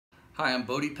Hi, I'm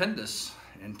Bodie Pendus,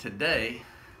 and today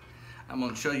I'm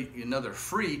going to show you another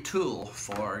free tool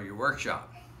for your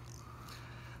workshop.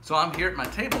 So I'm here at my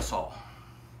table saw,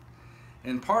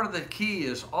 and part of the key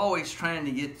is always trying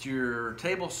to get your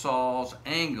table saw's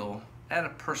angle at a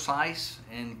precise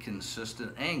and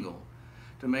consistent angle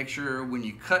to make sure when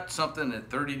you cut something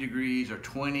at 30 degrees or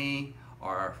 20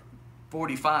 or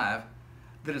 45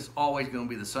 that it's always going to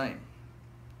be the same.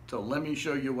 So let me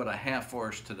show you what I have for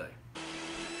us today.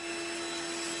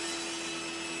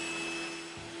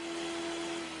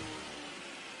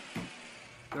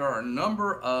 There are a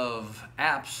number of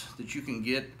apps that you can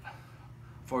get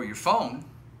for your phone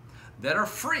that are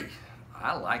free.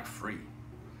 I like free.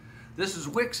 This is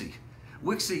Wixey.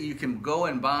 Wixey, you can go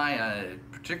and buy a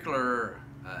particular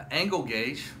angle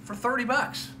gauge for 30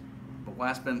 bucks. But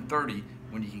why spend 30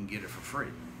 when you can get it for free?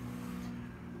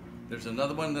 There's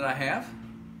another one that I have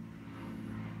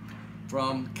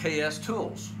from KS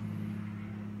Tools.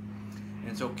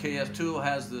 And so KS Tool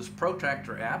has this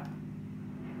protractor app,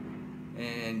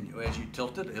 and as you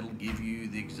tilt it, it'll give you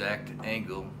the exact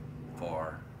angle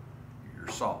for your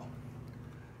saw.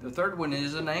 The third one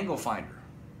is an angle finder.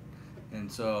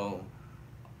 And so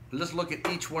let's look at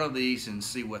each one of these and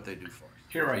see what they do for us.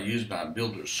 Here I use my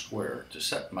builder's square to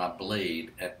set my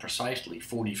blade at precisely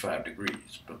 45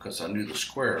 degrees because I knew the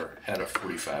square had a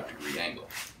 45-degree angle.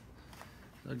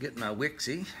 I'll get my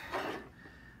Wixey.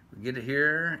 We get it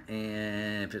here,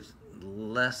 and if it's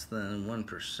less than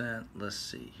 1%, let's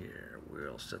see here,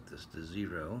 we'll set this to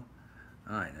 0.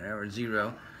 Alright, now we're at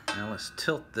 0. Now let's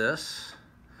tilt this,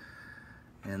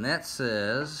 and that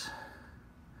says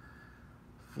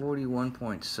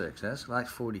 41.6. That's like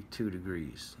 42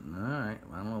 degrees. Alright,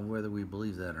 I don't know whether we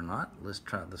believe that or not. Let's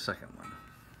try the second one.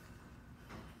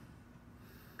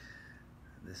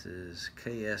 This is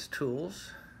KS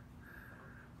Tools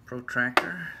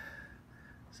protractor,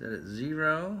 set at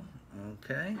 0.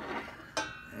 Okay,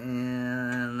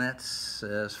 and that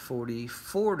says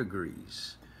 44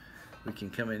 degrees. We can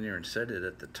come in here and set it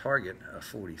at the target of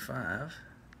 45.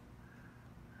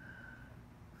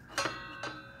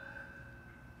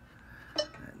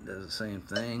 That does the same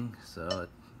thing, so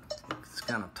it's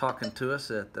kind of talking to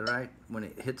us at the right, when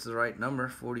it hits the right number,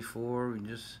 44, we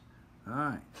just, all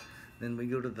right. Then we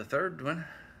go to the third one.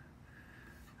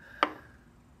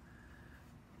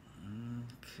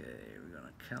 Okay, we're going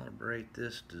to calibrate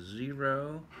this to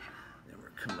 0. Then we're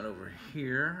coming over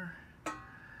here,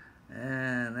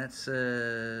 and that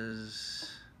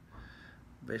says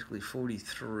basically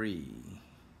 43.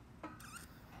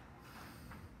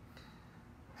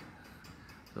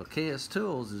 So KS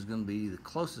Tools is going to be the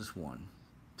closest one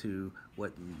to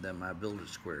what my builder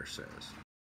square says.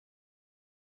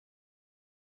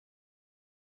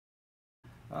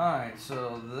 Alright,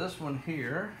 so this one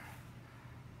here,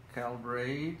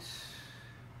 calibrate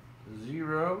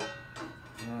 0,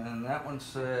 and that one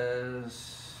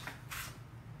says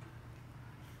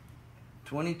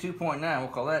 22.9. We'll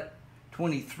call that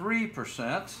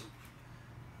 23%,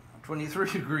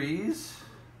 23 degrees.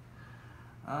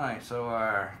 Alright, so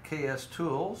our KS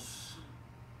Tools,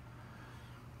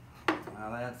 now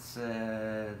that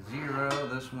says 0.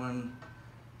 This one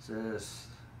says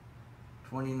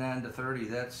 29 to 30.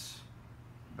 That's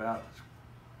about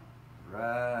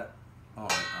right on.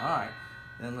 Alright,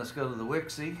 then let's go to the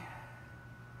Wixey.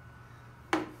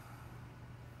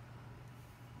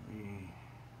 We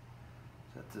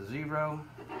set to 0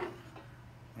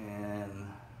 and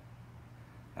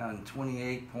on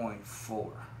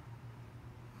 28.4.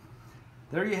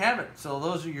 There you have it. So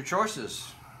those are your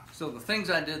choices. So the things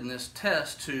I did in this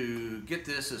test to get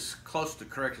this as close to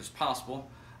correct as possible,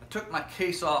 I took my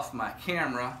case off my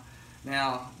camera.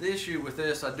 Now, the issue with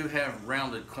this, I do have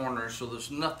rounded corners, so there's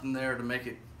nothing there to make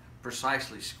it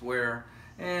precisely square,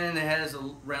 and it has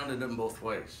rounded them both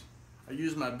ways. I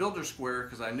used my builder square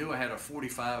because I knew I had a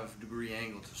 45-degree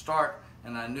angle to start,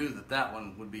 and I knew that that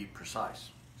one would be precise.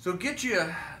 So get you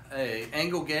an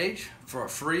angle gauge for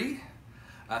free.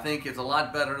 I think it's a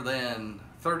lot better than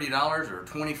 $30 or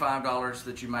 $25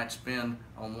 that you might spend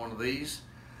on one of these.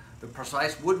 The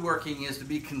precise woodworking is to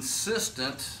be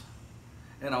consistent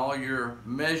in all your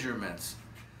measurements.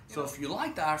 So if you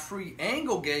like our free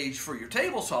angle gauge for your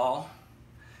table saw,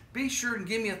 be sure and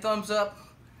give me a thumbs up.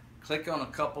 Click on a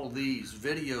couple of these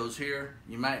videos here.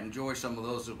 You might enjoy some of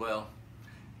those as well.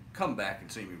 Come back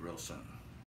and see me real soon.